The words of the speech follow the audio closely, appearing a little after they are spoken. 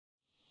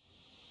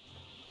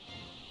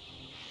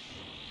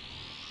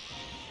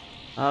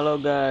Halo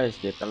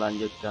guys, kita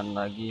lanjutkan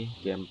lagi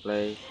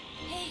gameplay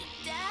Hey,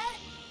 Dad?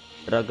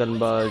 Dragon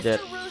Ball Z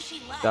What's Master Roshi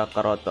like?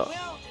 Kakarot.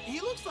 Well,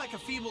 he looks like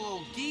a feeble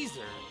old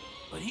geezer,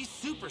 but he's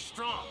super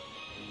strong.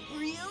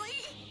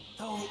 Really?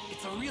 Though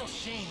it's a real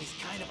shame he's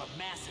kind of a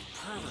massive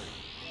pervert.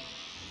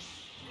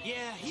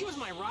 Yeah, he was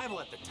my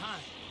rival at the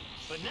time,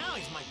 but now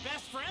he's my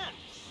best friend.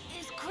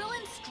 Is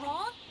Krillin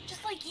strong?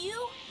 Just like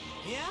you?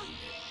 Yeah?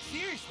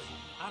 Seriously,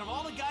 out of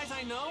all the guys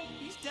I know,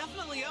 he's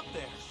definitely up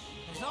there.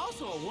 There's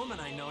also a woman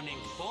I know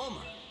named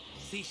Bulma.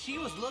 See, she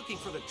was looking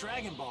for the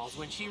Dragon Balls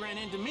when she ran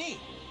into me,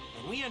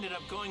 and we ended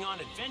up going on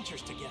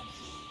adventures together.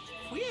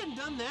 If we hadn't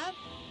done that,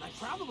 I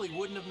probably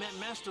wouldn't have met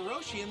Master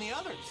Roshi and the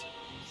others.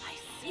 I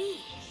see.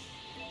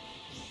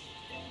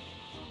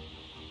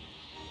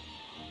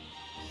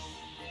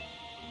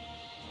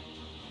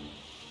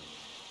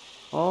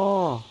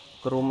 Oh,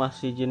 ke rumah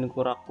si jin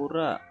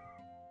kura-kura.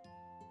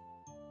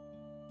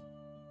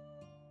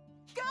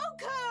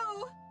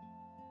 Goku!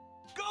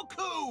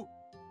 Goku!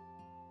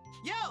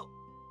 Yo!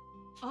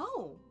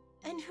 Oh,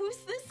 and who's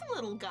this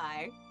little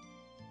guy?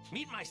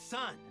 Meet my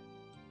son.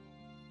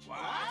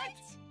 What?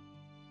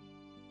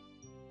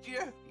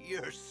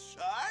 Your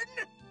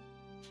son?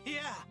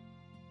 Yeah.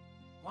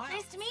 Wow.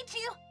 Nice to meet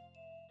you.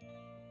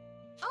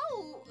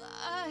 Oh,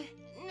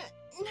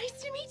 nice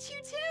to meet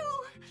you too.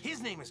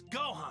 His name is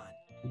Gohan.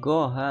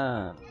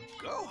 Gohan.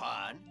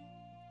 Gohan?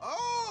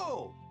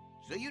 Oh,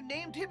 so you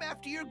named him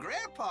after your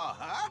grandpa,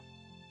 huh?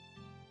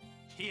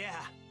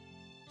 Yeah.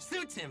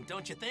 Suits him,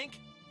 don't you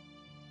think?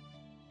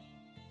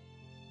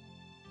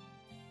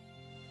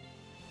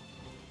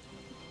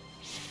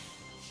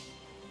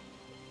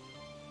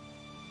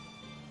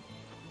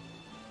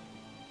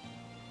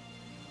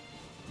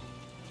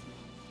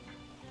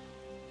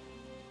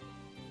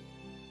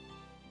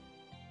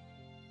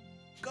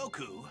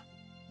 Goku,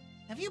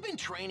 have you been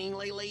training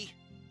lately?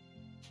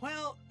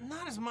 Well,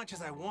 not as much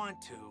as I want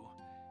to.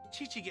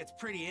 Chi-Chi gets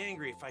pretty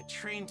angry if I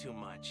train too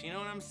much, you know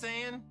what I'm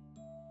saying?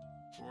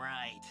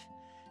 Right.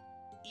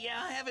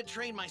 Yeah, I haven't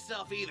trained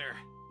myself either.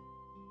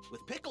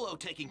 With Piccolo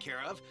taken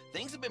care of,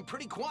 things have been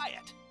pretty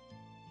quiet.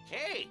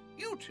 Hey,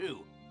 you two,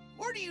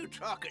 what are you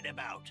talking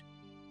about?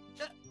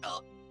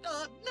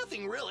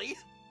 Nothing really.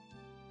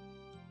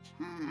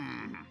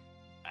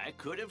 I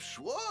could have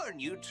sworn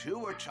you two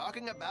were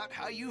talking about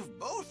how you've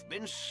both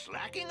been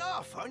slacking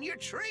off on your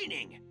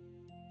training.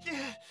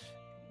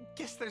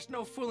 Guess there's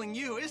no fooling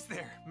you, is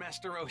there,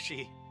 Master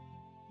Roshi?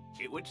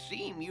 It would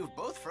seem you've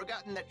both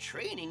forgotten that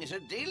training is a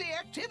daily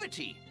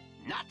activity,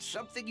 not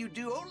something you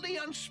do only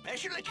on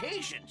special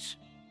occasions.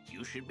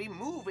 You should be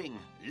moving,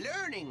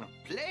 learning,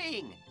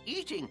 playing,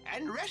 eating,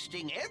 and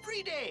resting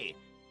every day.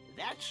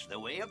 That's the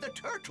way of the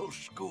turtle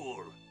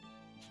school.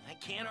 I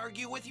can't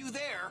argue with you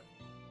there.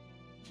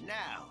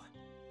 Now,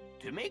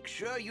 to make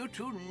sure you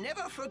two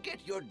never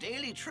forget your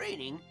daily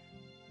training,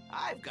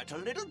 I've got a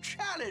little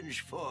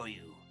challenge for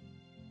you.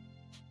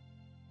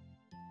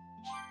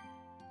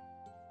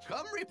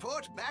 Come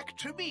report back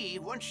to me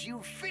once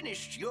you've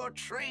finished your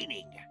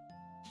training.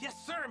 Yes,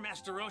 sir,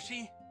 Master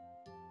Roshi.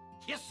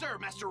 Yes, sir,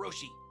 Master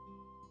Roshi.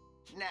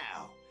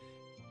 Now,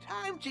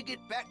 time to get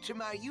back to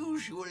my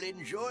usual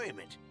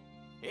enjoyment.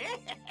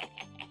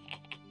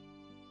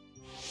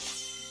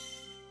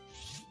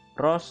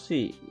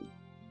 Roshi,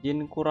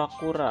 jin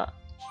kura-kura.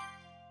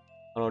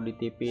 Kalau di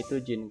TV itu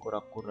jin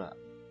kura-kura.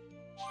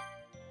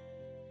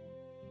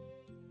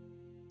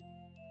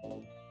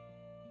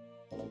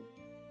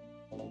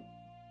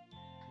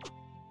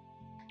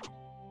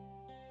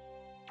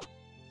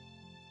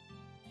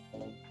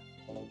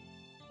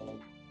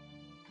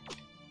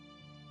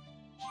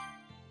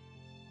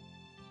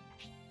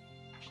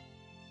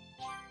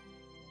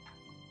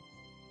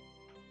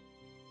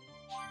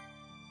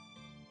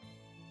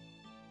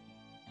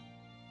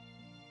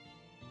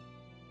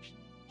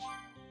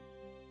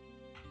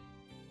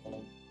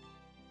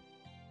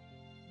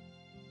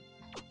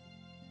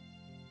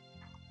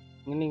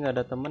 Ini nggak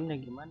ada temennya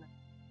gimana?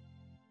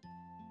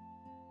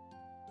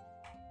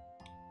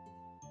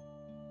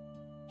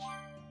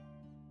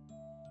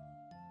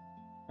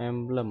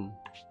 Emblem.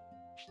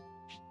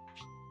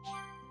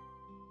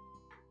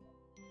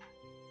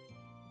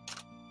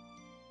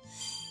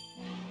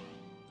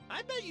 I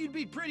bet you'd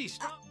be pretty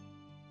strong.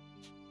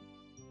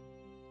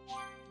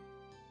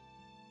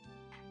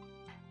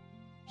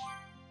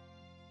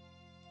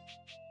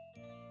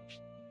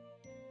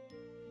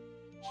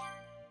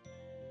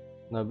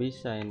 Nggak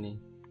bisa ini.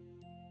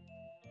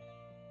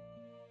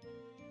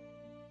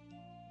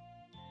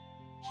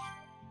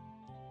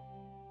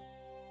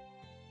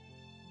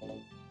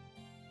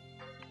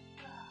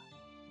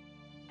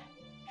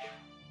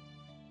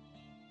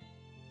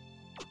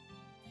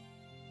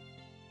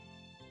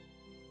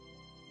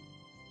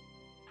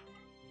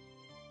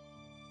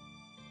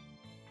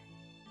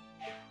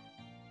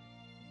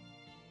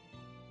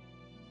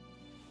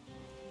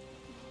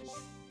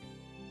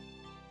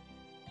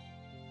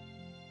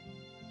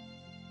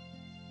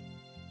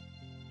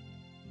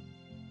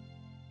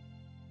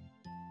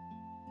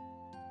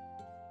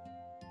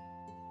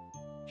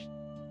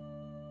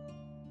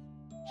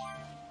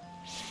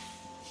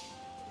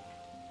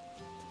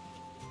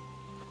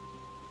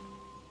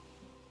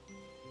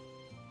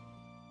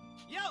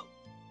 Yo!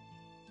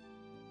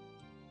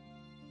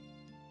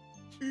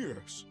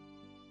 Yes.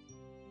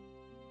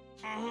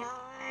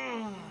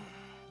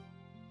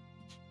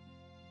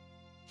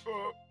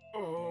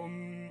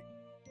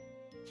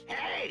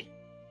 Hey!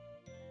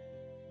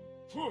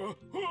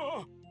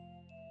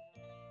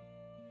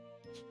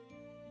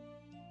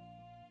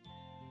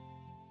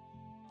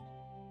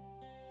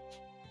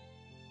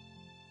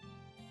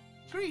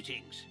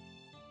 Greetings.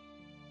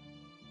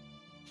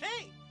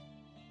 Hey!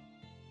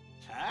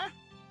 Huh?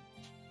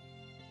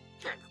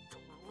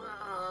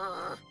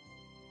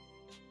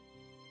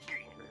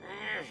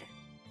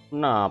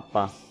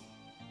 Kenapa?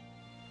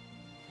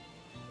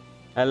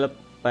 Help,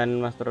 pen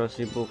mas terus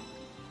sibuk.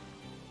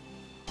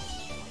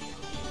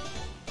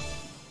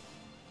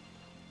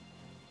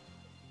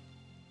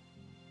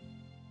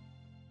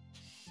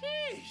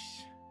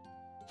 Sheesh.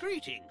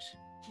 Greetings.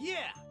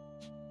 Yeah!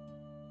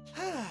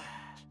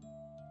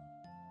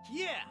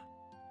 Yeah!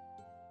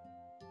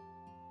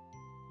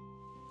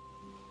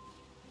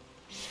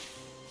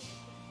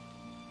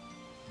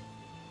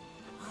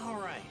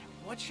 Alright,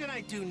 what should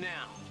I do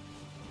now?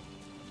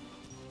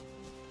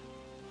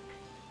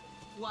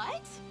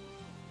 What?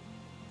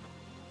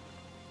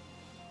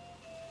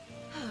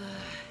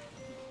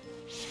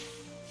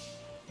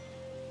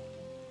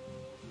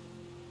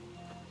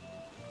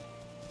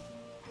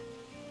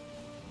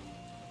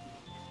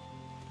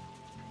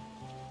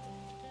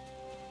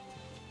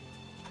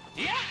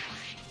 Yeah!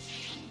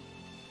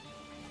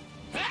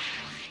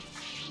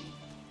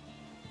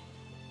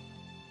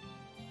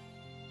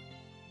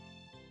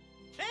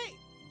 Hey!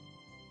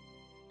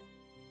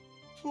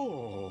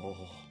 Oh.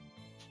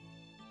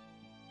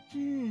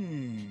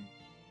 Hmm.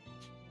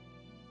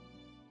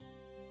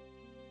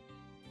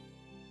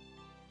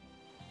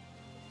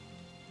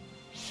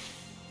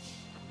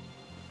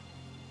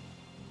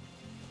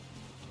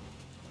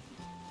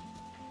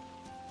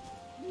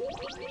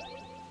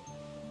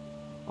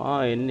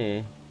 Oh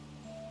ini.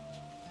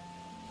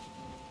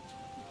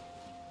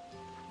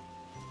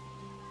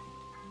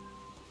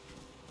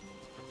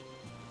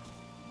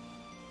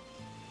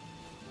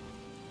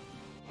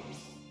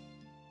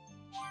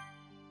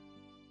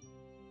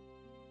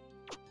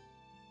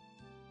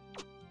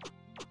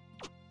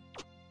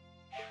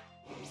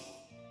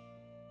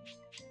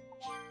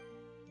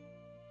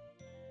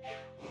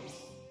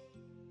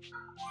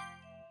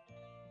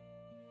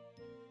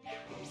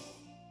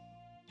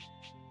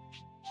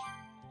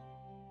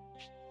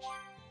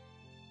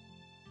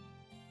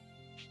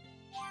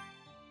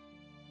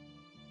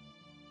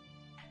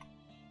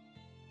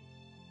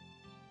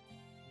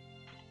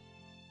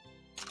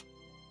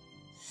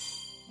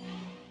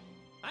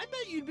 I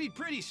bet you'd be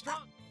pretty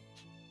strong.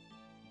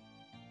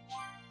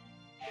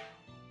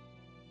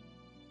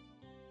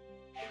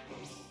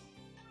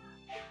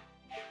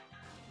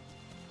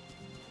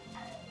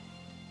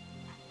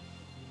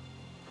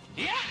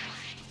 Yeah!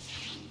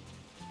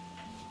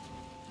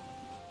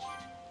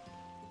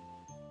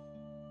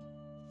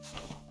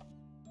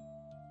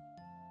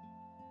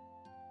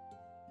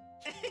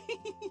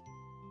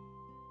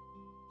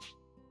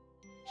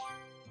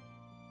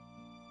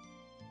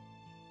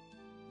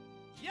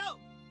 Yo!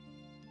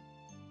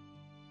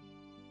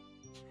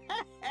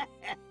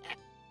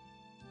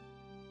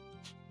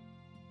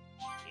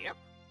 Yep.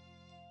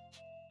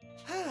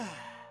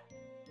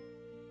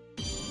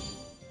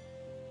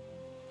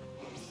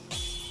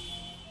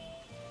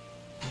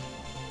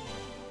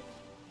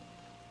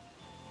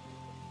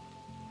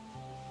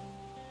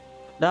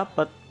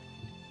 Dapat.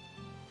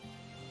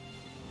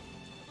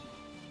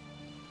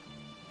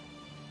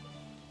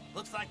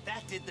 Looks like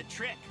that did the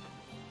trick.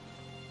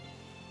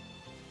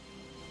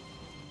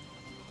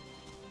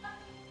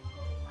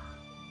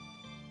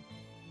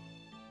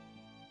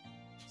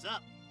 What's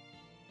up?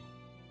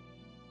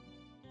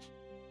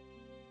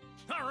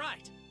 All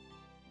right.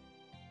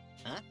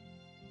 Huh?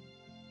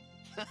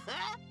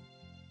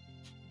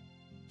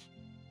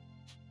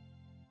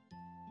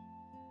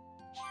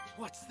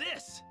 What's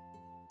this?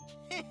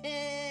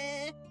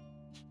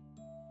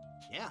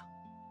 Yeah.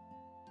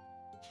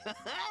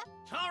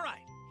 All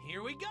right,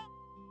 here we go.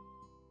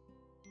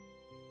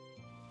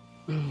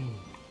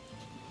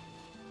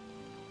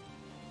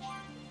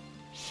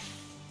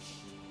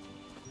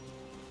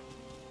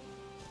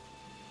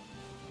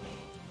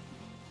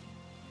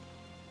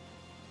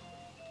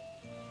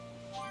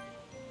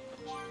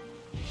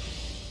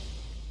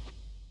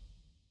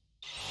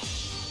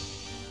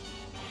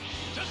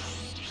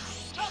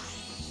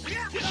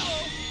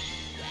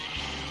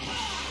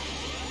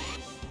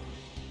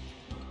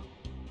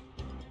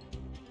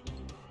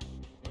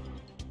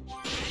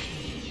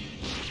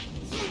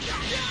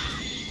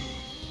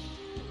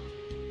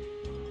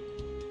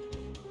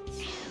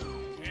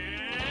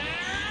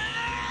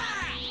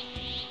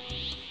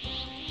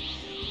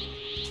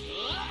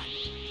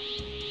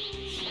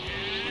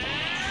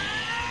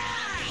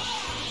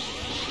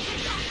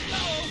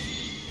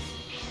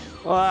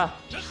 Wah,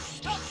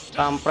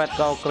 kampret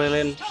kau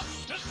Krilin.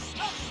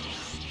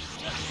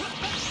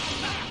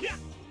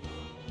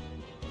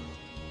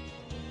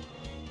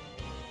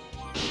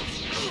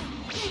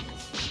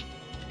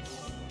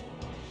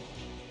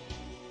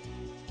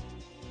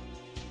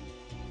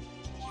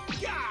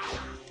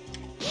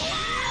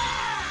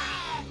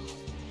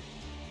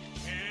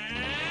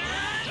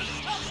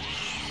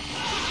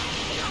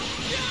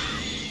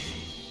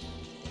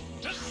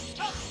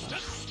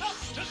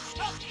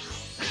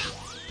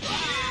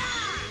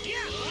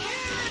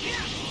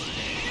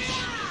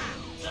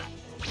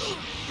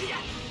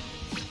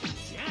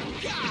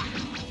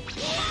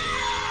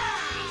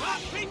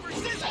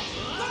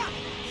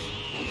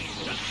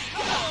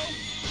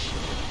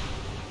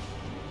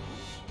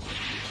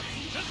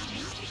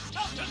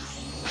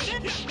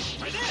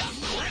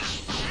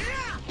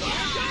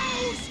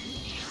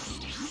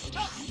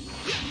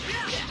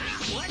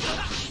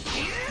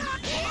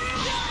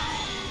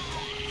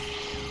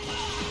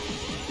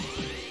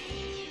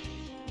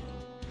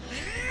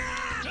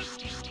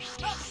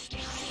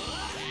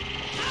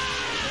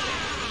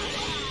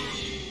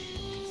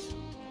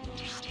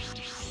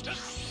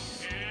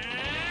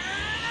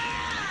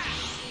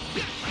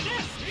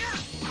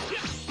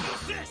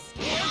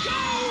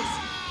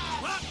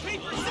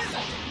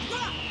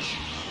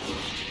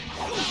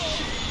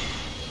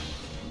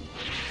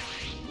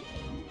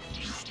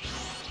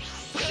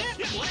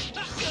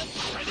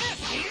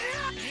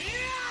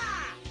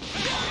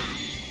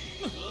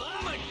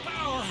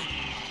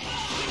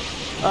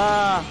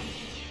 Ah.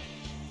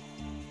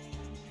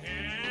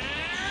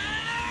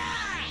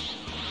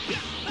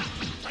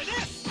 Try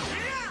this.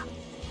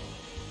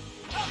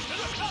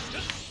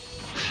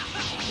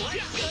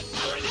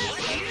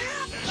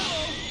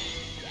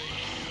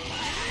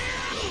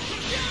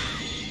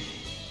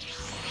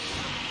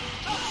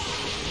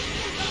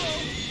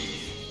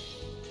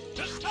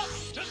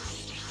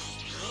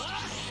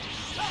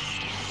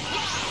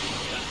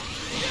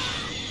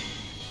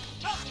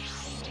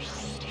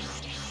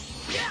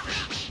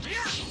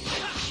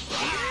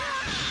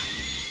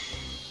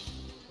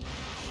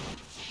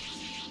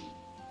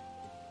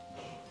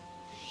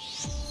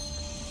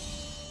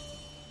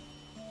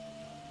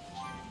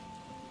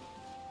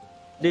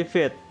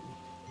 Defeat.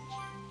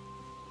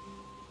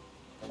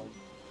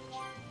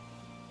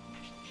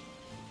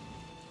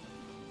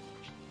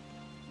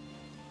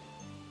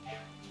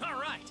 All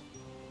right.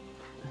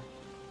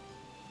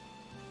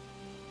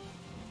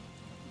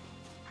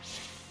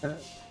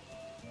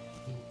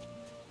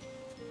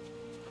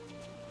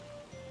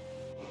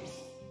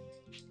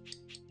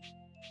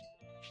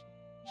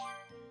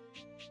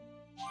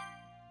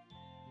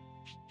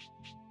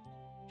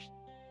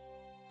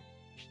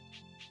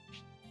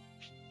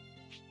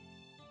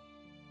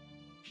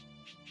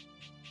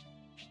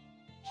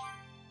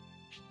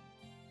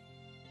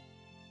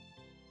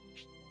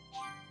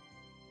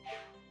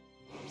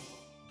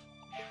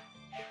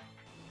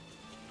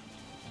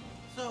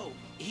 So,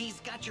 he's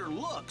got your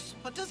looks,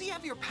 but does he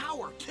have your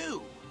power,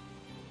 too?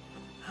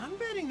 I'm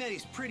betting that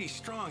he's pretty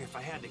strong if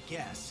I had to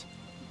guess.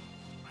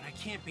 But I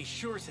can't be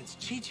sure since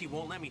Chi-Chi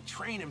won't let me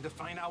train him to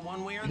find out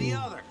one way or the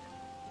other.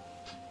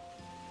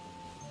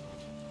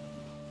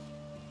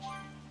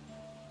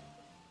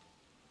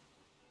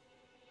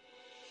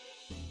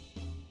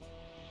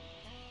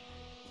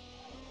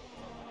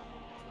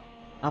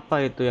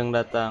 Apa itu yang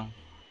datang?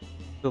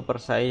 Super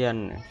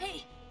Saiyan.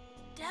 Hey,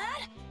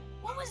 Dad?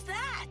 What was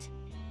that?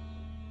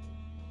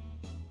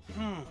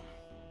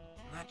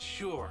 Not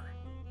sure.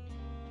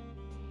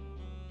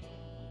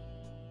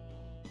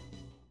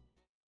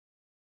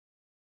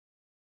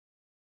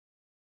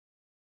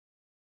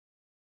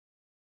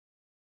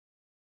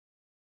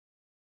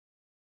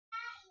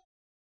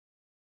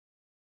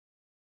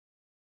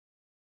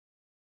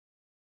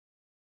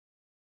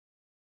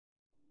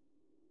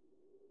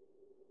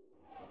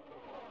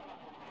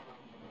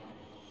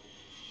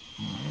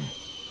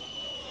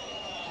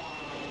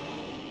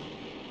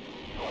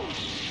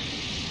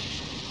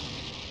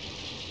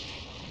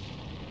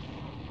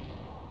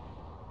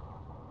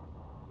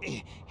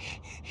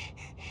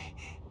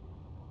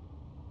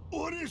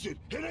 What is it?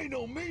 It ain't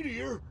no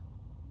meteor.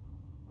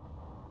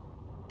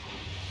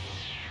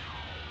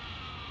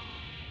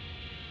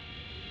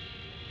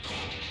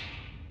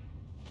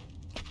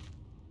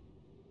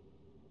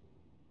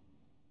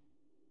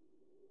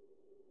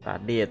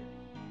 Raditz.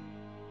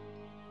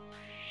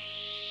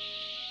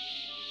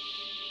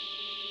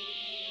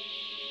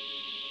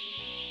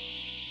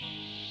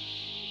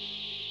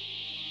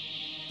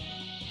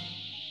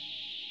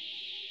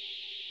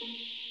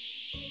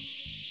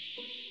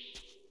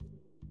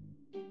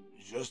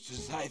 Just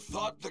as I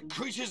thought, the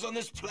creatures on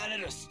this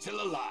planet are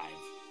still alive.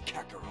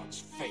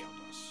 Kakarot's failed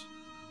us.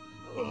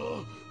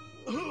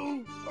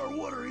 Who or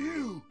what are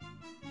you?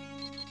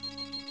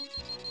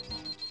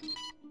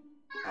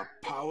 A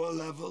power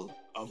level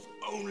of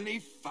only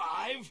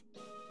 5?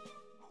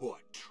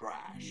 What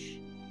trash.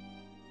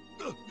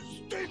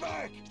 Stay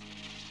back!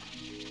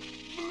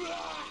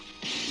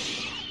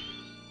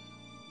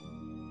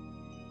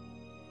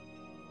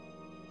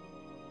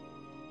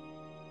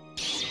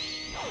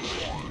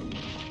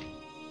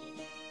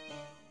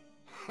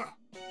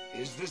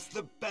 Is this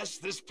the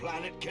best this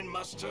planet can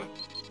muster?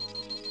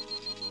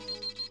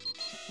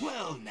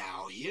 Well,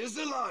 now, here's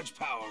a large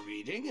power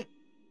reading.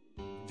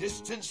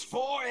 Distance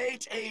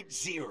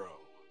 4880.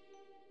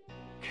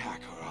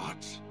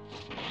 Kakarot.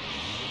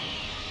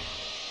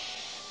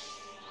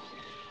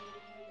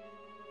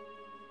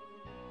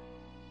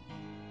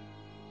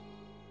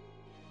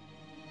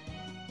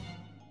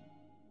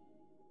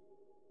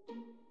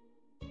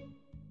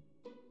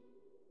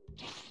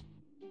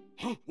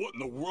 What in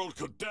the world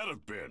could that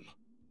have been?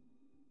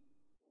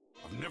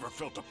 I've never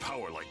felt a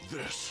power like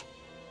this.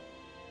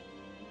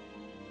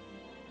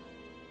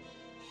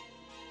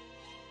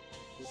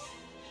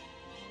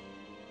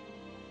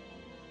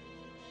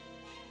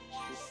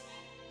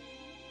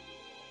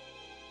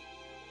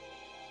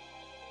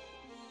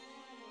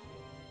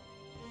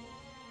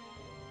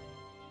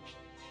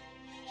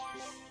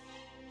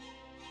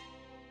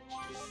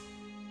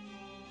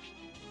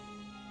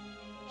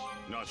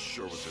 Not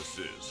sure what this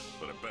is,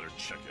 but I better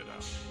check it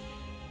out.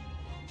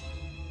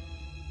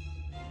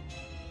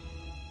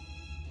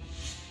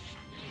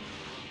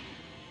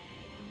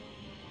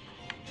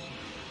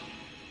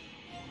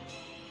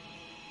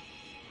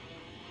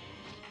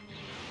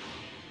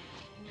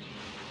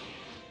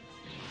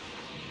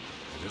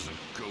 It isn't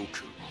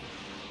Goku.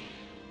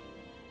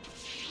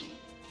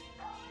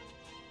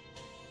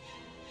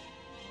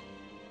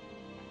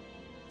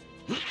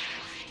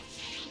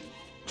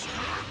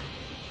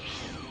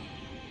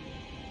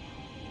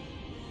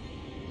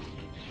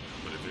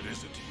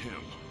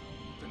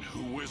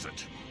 Who is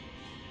it?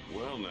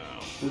 Well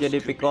now.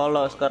 Menjadi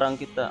Piccolo sekarang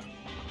kita.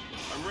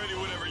 I'm ready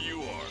whenever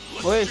you are.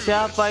 Let's Woi, do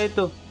siapa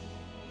itu?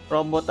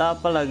 Robot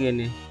apa lagi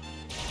nih?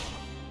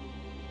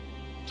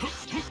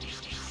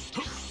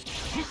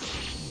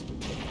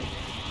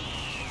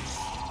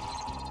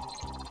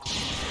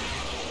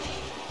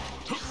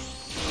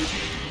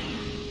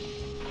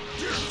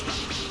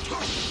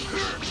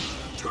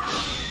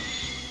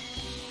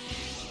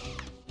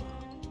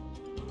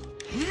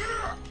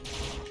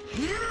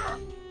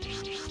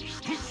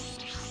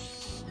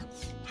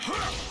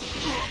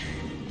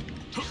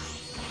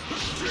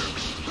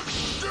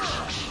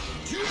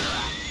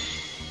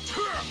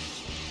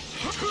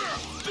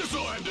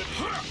 This'll end it.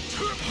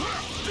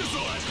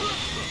 This'll end it.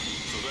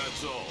 So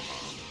that's all,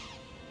 huh?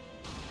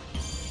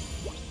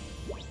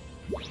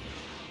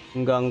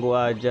 Mengganggu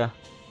aja.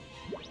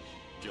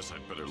 Guess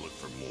I'd better look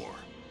for more.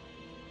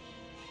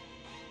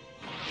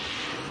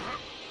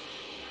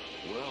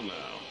 Well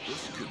now,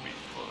 this could be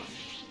fun.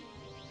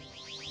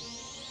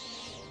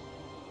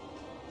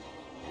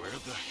 Where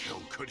the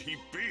hell could he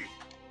be?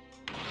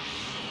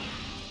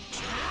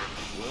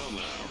 Well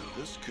now,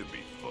 this could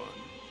be fun.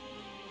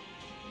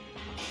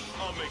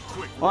 I'll make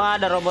quick work. Wah,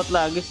 ada robot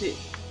lagi sih.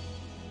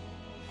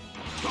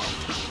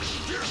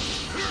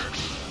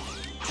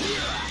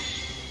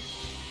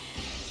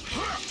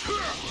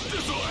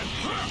 This'll end.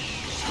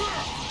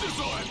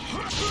 This'll end.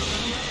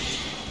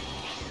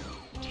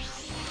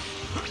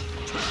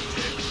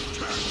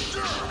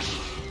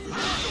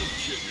 Don't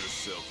kid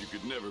yourself. You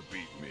could never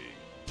beat me.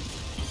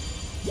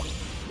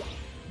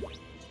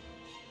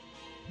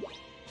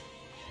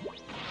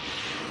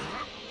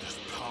 This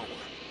power.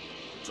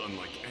 It's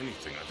unlike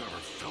anything I've ever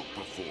felt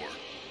before.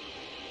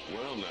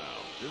 Well now,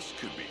 this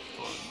could be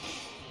fun.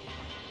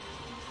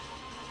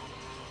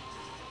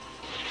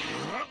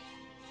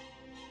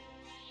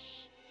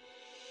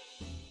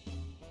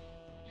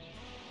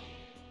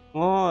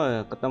 Oh,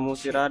 ya, ketemu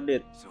si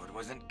Raditz. So it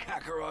wasn't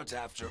Kakarot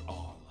after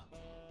all.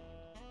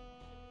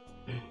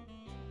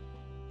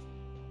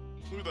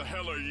 Who the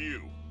hell are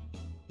you?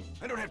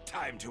 I don't have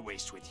time to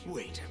waste with you.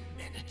 Wait a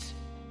minute.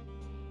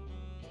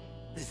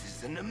 This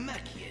is a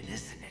Namekian,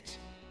 isn't it?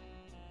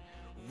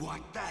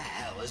 What the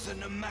hell is a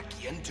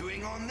Namekian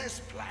doing on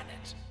this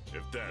planet?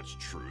 If that's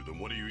true,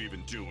 then what are you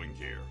even doing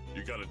here?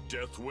 You got a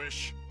death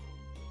wish?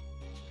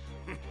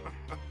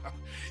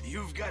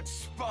 You've got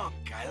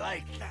spunk, I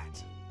like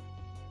that.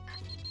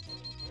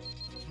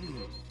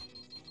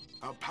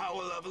 A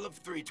power level of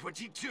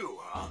 322,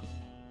 huh?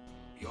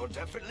 You're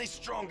definitely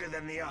stronger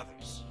than the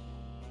others.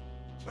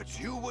 But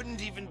you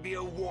wouldn't even be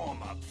a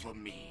warm-up for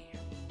me.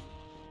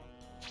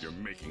 You're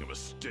making a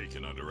mistake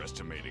in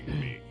underestimating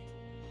me.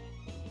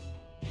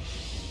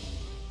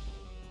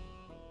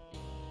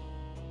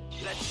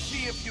 Let's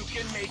see if you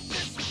can make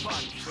this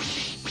fun for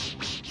me.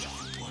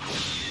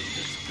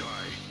 This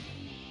guy.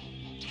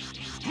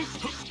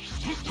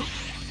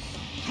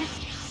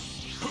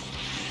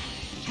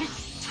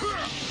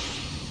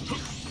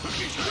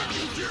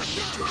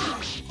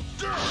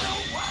 No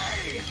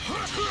way!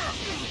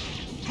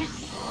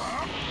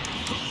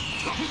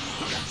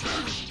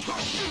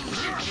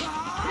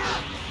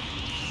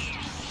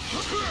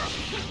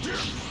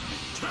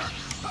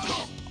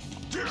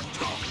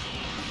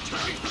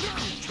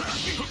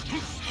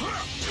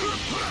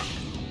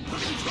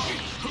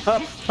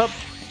 Hup, hup.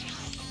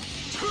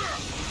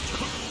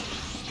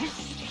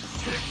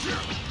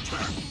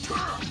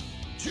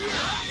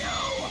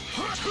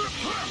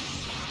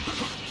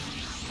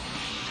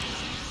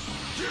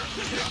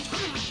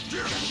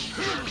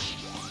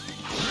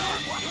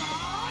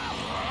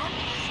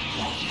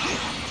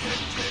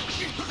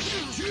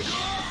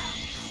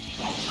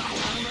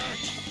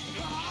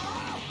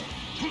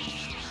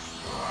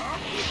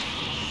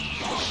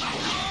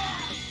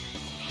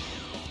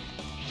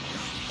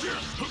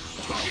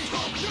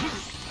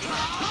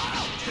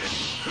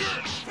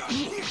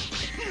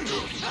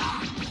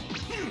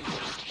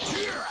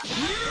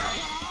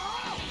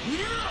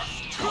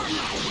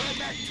 Where'd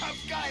that tough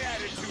guy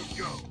attitude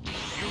go?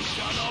 You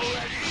done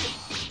already?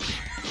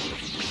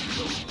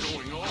 What's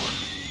going on?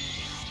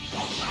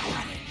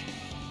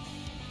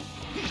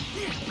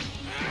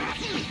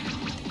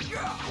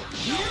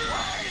 No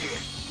way!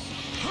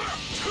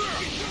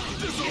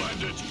 This'll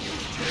end it.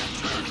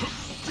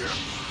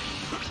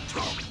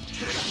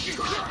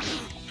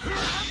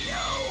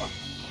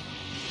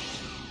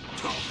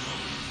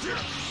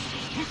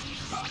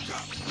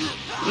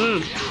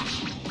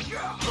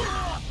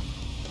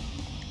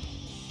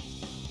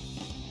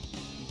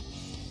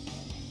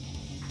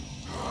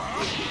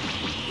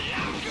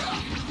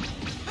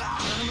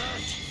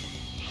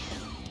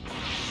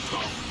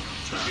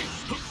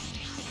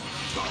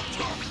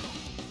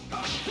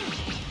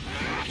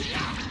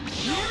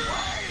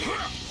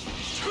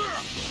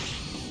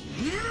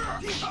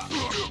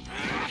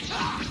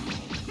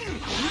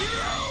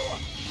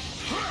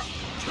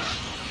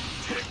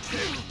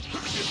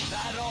 Is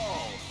that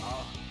all,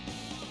 huh?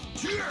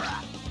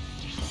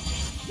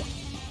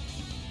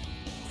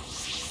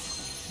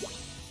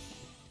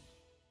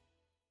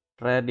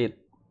 Reddit.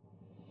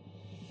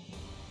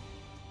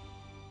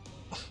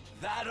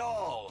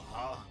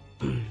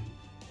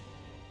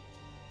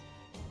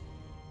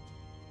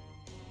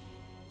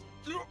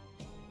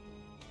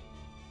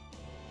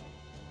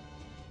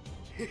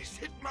 Is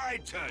it my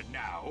turn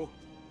now?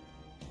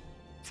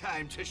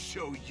 Time to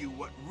show you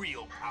what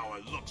real power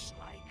looks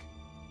like.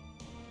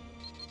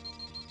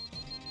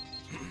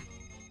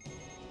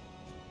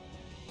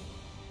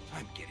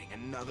 I'm getting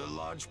another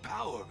large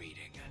power reading.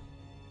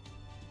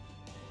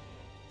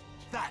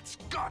 That's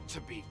got to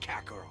be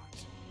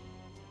Kakarot.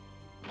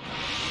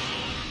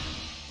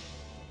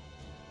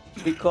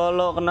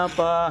 Piccolo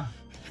kenapa?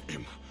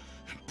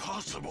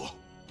 Impossible.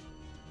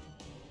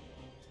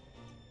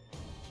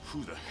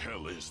 Who the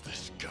hell is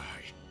this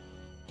guy?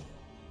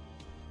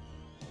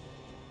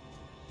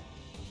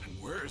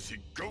 And where is he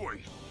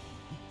going?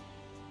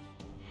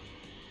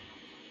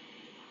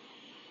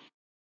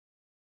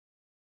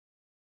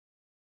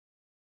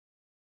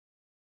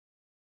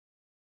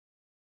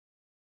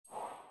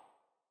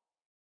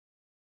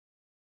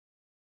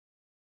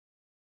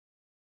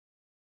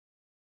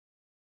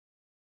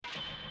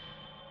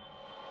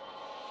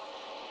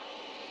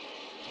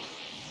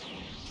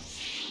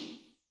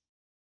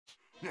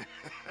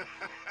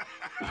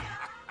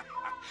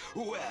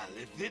 Well,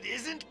 if it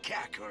isn't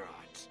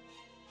Kakarot,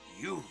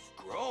 you've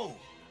grown.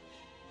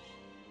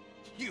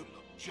 You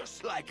look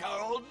just like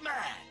our old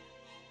man.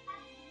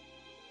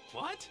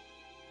 What?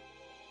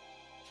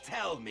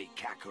 Tell me,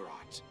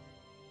 Kakarot,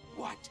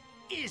 what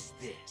is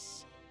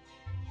this?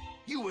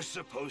 You were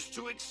supposed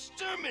to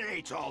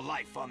exterminate all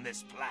life on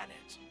this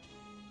planet.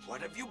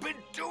 What have you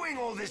been doing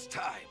all this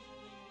time?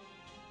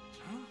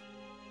 Huh?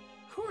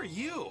 Who are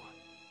you?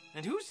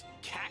 And who's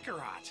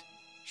Kakarot?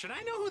 Should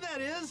I know who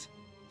that is?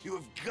 You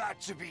have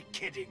got to be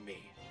kidding me.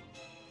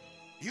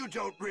 You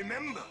don't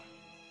remember?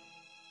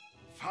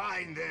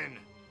 Fine then.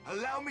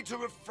 Allow me to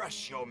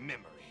refresh your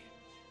memory.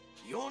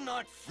 You're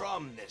not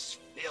from this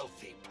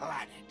filthy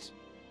planet.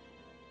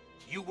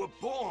 You were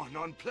born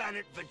on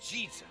planet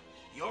Vegeta.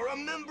 You're a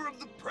member of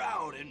the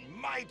proud and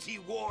mighty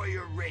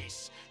warrior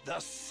race, the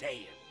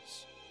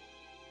Saiyans.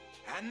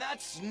 And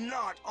that's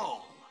not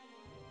all.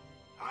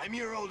 I'm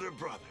your older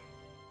brother,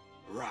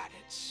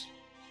 Raditz.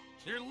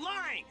 You're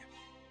lying!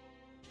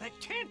 That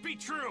can't be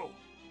true!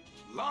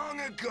 Long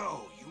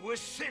ago, you were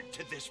sent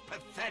to this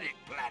pathetic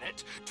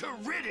planet to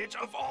rid it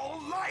of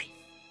all life.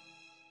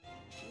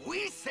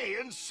 We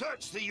Saiyans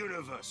search the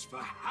universe for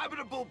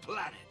habitable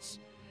planets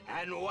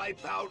and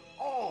wipe out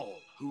all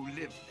who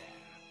live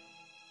there,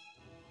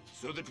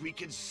 so that we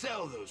can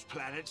sell those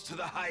planets to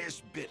the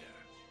highest bidder.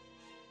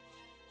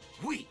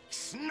 Weak,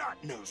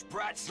 snot-nosed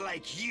brats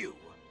like you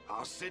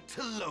are sent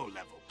to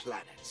low-level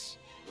planets.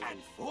 And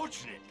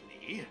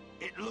fortunately,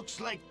 it looks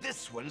like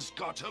this one's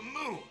got a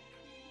moon.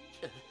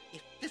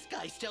 If this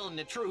guy's telling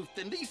the truth,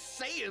 then these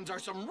Saiyans are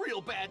some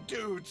real bad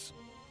dudes.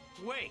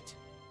 Wait.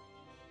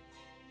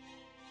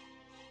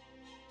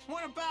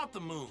 What about the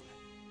moon?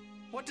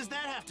 What does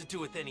that have to do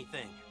with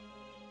anything?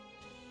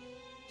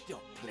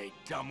 Don't play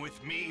dumb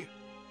with me.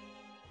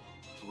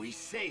 We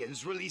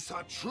Saiyans release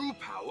our true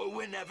power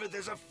whenever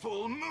there's a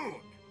full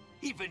moon.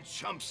 Even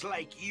chumps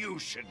like you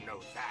should know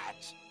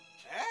that.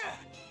 Eh?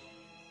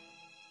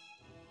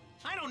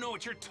 I don't know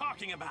what you're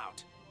talking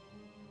about.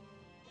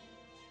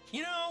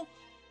 You know,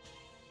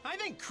 I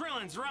think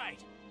Krillin's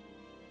right.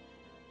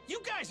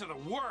 You guys are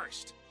the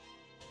worst.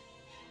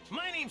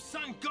 My name's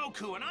Son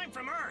Goku and I'm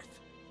from Earth.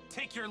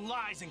 Take your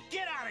lies and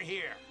get out of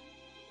here.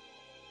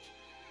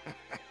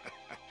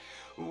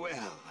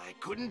 Well, I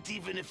couldn't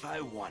even if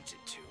I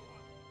wanted to.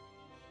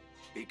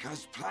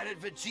 Because planet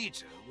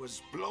Vegeta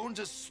was blown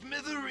to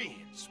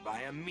smithereens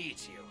by a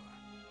meteor.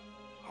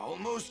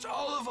 Almost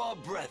all of our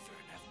brethren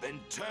have been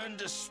turned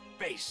to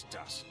space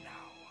dust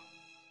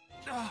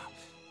now.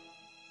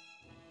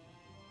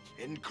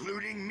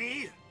 Including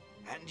me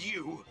and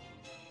you,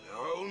 there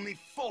are only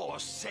 4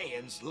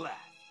 Saiyans left.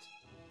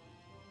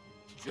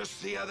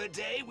 Just the other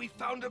day, we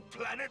found a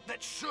planet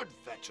that should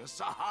fetch us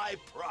a high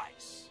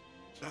price.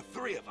 The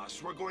 3 of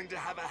us were going to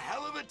have a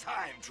hell of a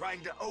time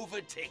trying to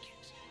overtake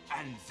it.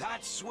 And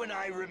that's when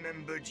I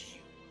remembered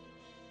you.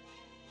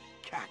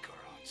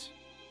 Kakarot.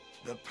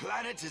 The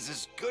planet is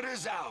as good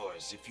as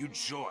ours if you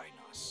join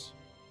us.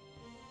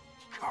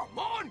 Come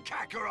on,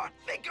 Kakarot!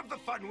 Think of the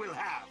fun we'll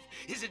have!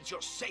 Isn't your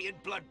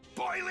Saiyan blood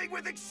boiling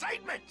with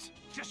excitement?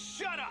 Just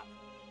shut up!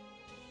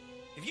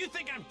 If you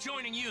think I'm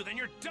joining you, then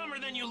you're dumber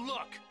than you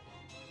look.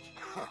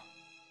 Huh.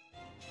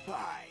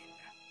 Fine.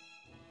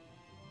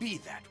 Be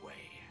that way.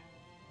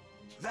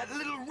 That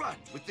little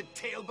runt with the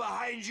tail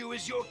behind you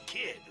is your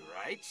kid,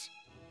 right?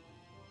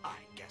 I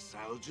guess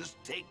I'll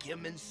just take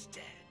him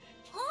instead.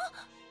 Huh?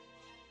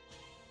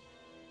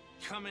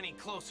 Come any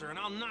closer and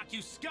I'll knock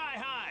you sky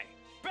high!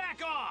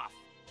 Back off!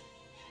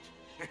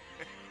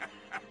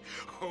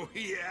 Oh,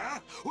 yeah?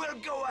 Well,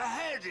 go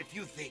ahead if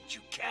you think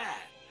you can.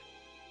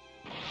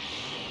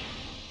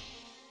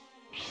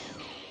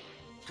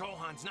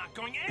 Gohan's not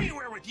going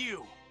anywhere with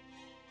you!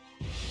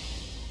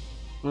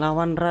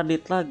 Lawan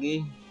Raditz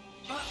lagi.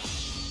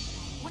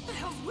 What the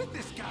hell's with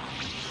this guy?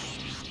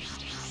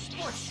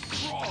 What's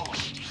wrong?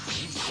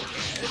 You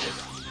scared?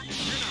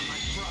 You're not my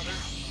brother.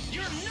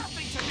 You're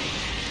nothing to me!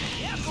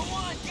 Yeah, go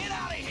on, get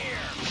out of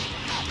here!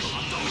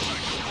 Don't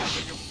turn your back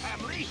on your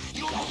family!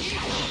 You'll eat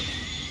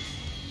it!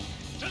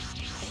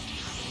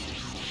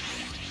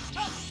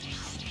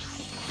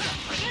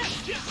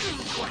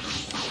 What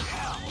the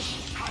hell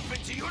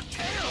happened to your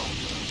tail?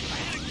 I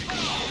had it cut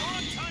off a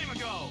long time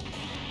ago.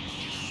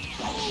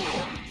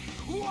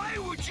 Why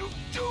would you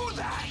do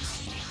that?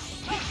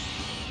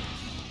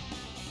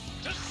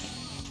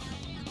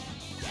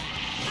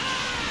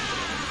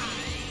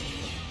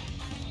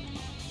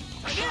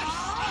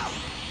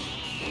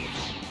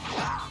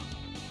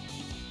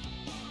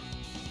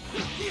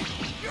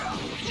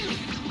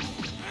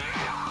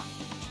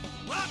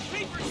 Rock,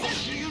 paper,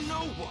 scissors! Do you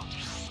know what?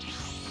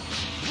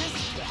 This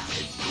guy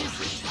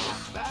isn't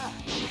half bad.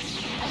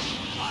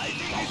 I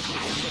think it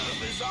could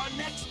serve as our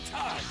next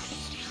target.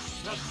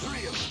 The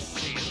three of us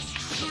Saiyans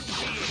should be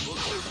able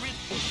to rid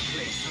this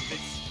place of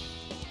its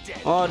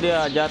dead. Oh,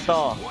 dia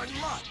jatuh. 1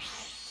 month.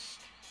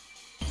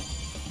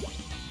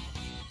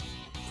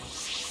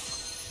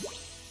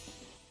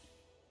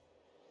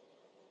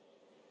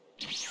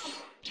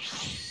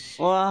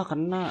 Wah,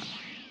 kena.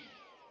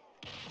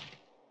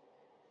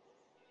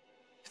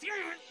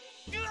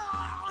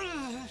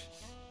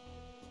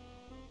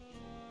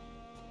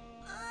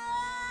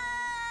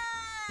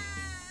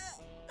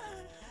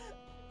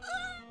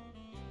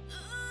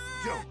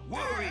 Don't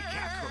worry,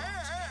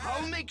 Kakarot.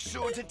 I'll make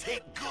sure to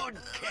take good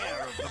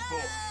care of the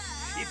boy.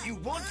 If you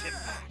want him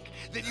back,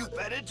 then you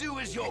better do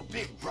as your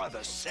big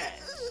brother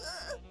says.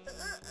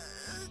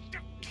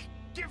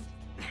 Give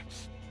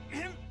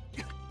him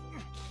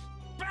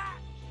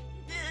back.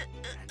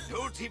 And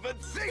don't even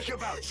think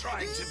about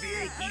trying to be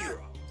a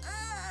hero.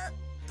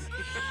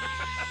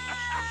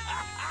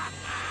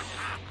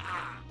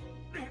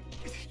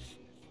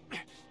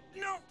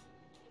 No!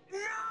 No!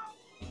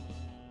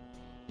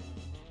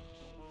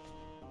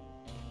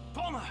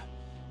 Bulma,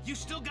 you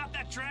still got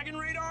that dragon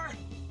radar?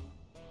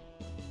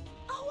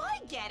 Oh, I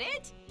get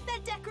it!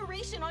 That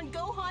decoration on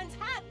Gohan's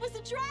hat was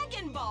a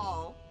Dragon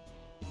Ball!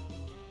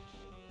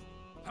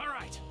 All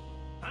right,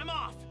 I'm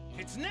off.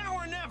 It's now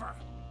or never.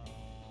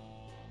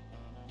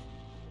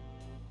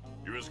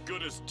 You're as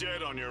good as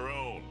dead on your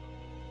own.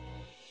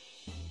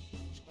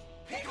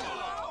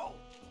 Piccolo!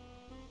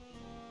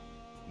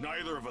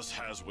 Neither of us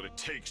has what it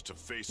takes to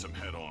face him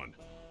head on.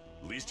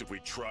 At least if we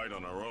tried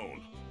on our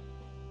own.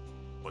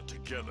 But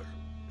together,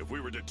 if we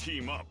were to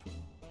team up,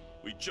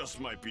 we just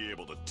might be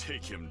able to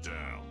take him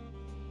down.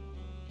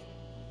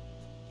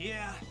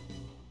 Yeah,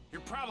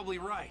 you're probably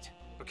right.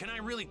 But can I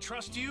really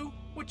trust you?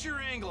 What's your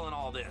angle in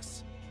all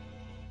this?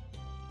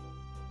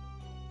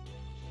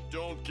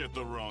 Don't get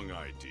the wrong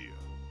idea.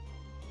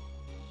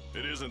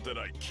 It isn't that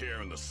I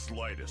care in the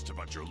slightest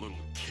about your little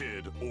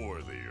kid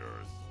or the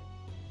Earth.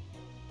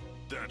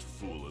 That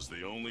fool is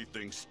the only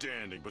thing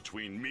standing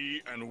between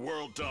me and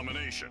world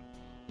domination.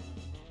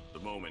 The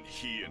moment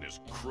he and his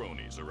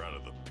cronies are out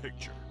of the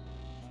picture,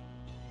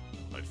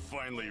 I'd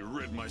finally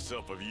rid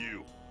myself of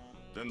you.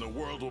 Then the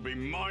world will be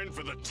mine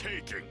for the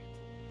taking.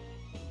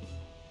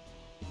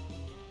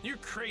 You're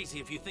crazy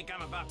if you think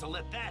I'm about to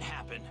let that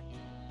happen.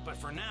 But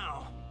for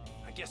now,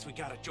 I guess we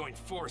gotta join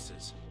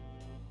forces.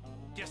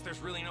 Guess there's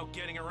really no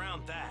getting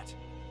around that.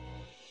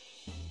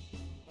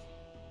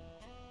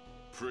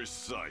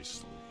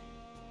 Precisely.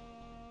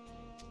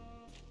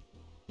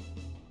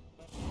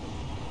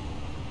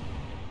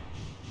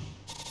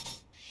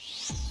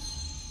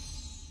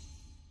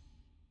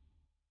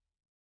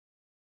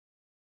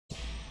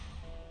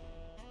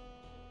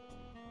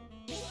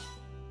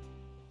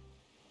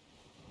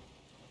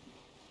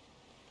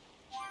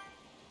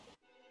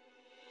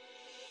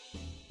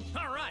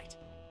 All right.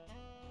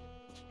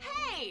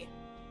 Hey!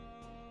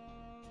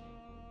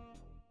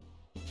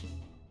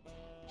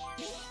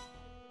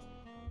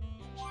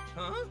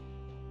 Huh?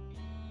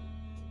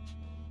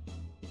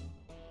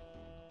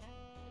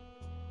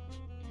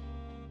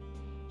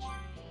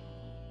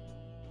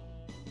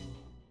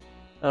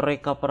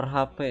 Recover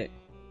HP.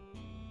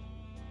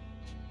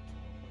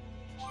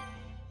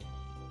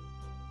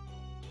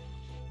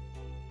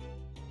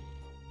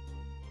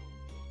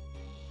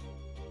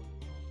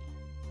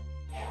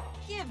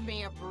 Give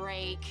me a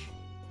break.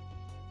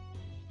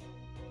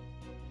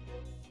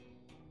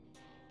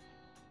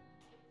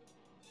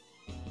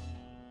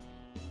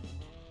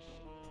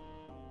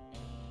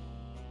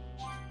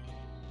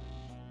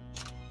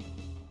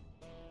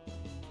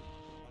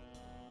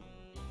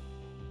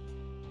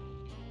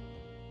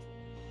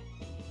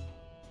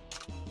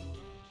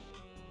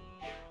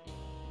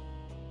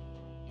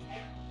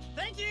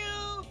 Thank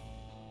you!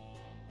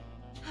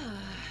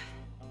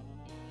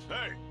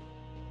 Hey!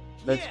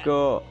 Let's Yeah.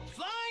 go.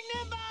 Flying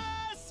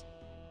Nimbus!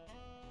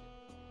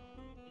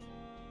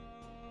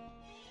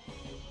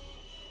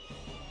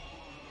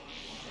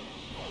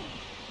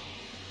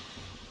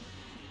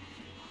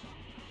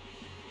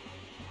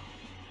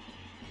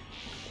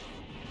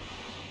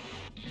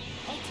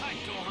 Hold tight,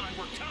 Gohan,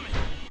 we're coming!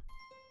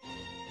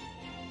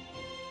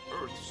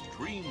 Earth's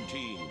Dream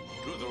Team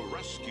to the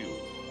rescue.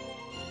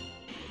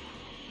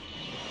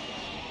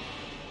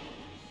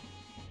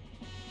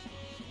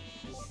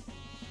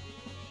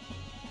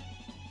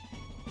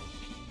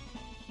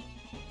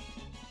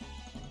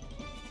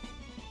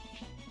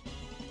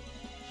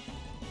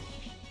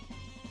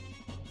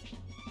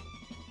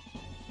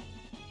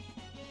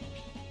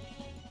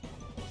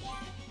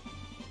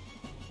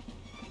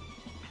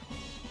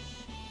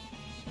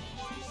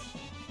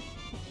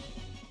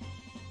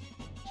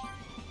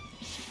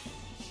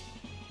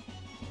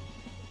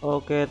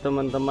 Oke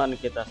teman-teman,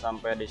 kita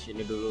sampai di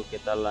sini dulu,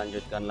 kita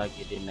lanjutkan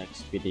lagi di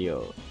next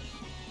video.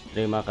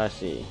 Terima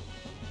kasih.